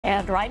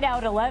And right now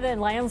at 11,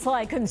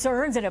 landslide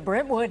concerns in a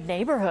Brentwood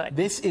neighborhood.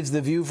 This is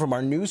the view from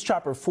our news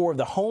chopper 4 of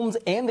the homes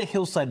and the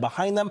hillside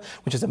behind them,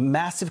 which has a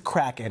massive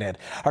crack in it.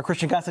 Our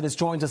Christian Cazares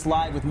joins us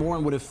live with more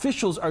on what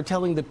officials are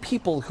telling the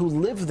people who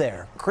live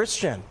there.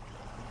 Christian.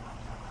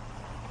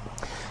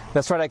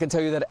 That's right. I can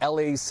tell you that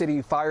LA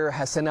City Fire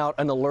has sent out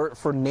an alert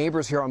for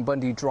neighbors here on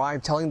Bundy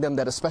Drive, telling them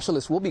that a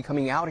specialist will be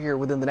coming out here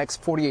within the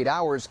next 48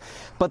 hours.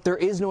 But there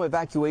is no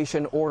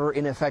evacuation order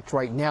in effect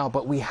right now.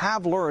 But we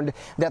have learned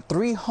that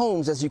 3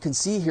 homes, as you can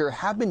see here,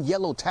 have been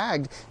yellow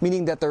tagged,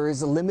 meaning that there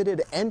is a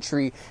limited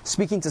entry.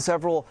 Speaking to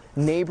several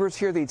neighbors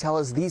here, they tell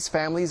us these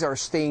families are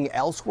staying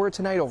elsewhere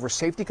tonight over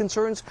safety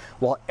concerns,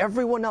 while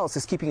everyone else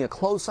is keeping a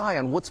close eye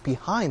on what's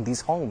behind these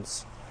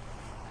homes.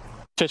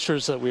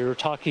 Fissures that we were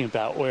talking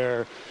about,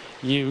 where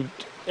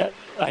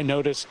I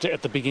noticed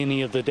at the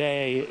beginning of the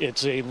day,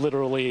 it's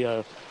literally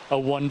a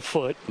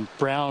 1-foot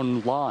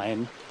brown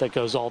line that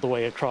goes all the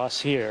way across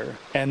here.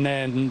 And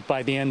then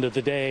by the end of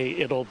the day,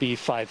 it'll be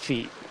 5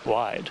 feet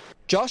wide.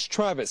 Josh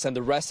Travis and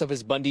the rest of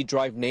his Bundy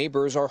Drive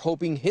neighbors are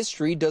hoping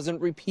history doesn't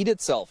repeat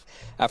itself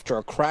after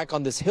a crack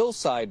on this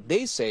hillside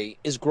they say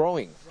is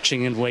growing.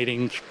 Watching and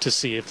waiting to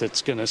see if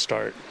it's going to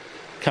start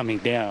coming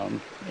down.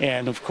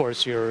 And of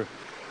course, you're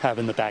have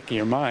in the back of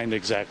your mind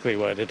exactly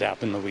what had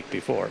happened the week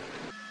before.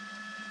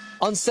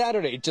 On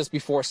Saturday, just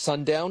before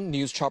sundown,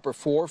 News Chopper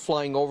 4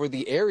 flying over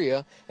the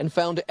area and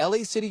found LA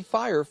City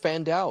Fire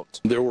fanned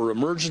out. There were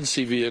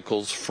emergency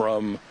vehicles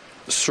from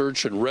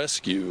search and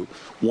rescue,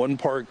 one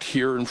parked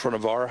here in front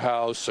of our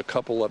house, a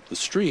couple up the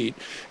street,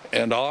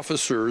 and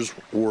officers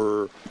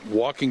were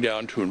walking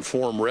down to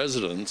inform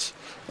residents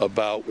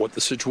about what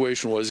the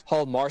situation was.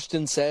 Paul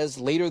Marston says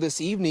later this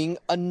evening,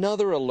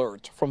 another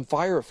alert from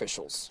fire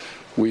officials.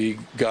 We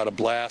got a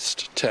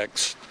blast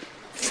text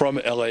from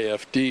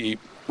LAFD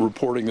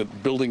reporting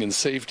that Building and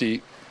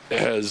Safety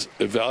has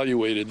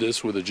evaluated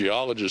this with a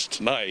geologist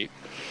tonight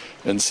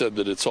and said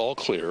that it's all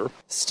clear.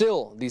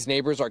 Still, these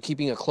neighbors are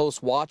keeping a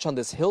close watch on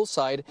this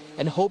hillside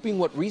and hoping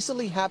what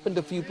recently happened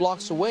a few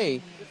blocks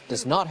away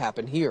does not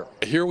happen here.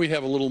 Here we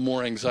have a little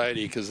more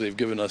anxiety because they've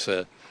given us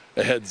a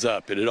heads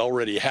up. It had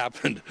already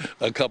happened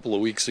a couple of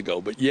weeks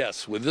ago. But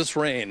yes, with this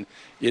rain,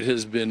 it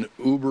has been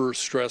uber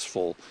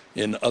stressful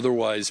in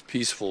otherwise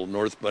peaceful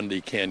North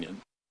Bundy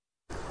Canyon.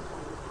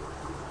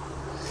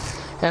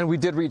 And we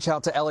did reach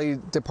out to LA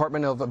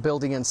Department of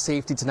Building and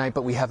Safety tonight,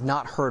 but we have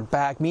not heard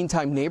back.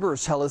 Meantime,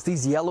 neighbors tell us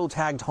these yellow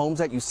tagged homes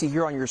that you see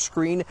here on your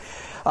screen,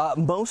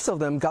 most of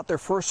them got their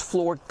first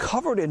floor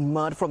covered in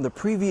mud from the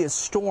previous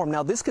storm.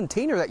 Now, this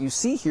container that you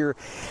see here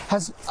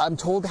I'm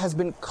told, has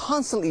been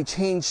constantly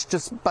changed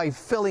just by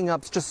filling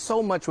up just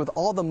so much with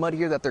all the mud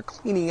here that they're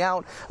cleaning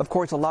out. Of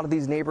course, a lot of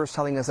these neighbors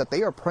telling us that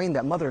they are praying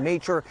that Mother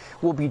Nature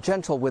will be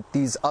gentle with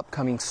these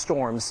upcoming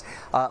storms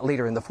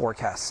later in the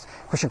forecast.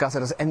 Christian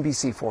Cazares,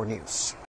 NBC4 News.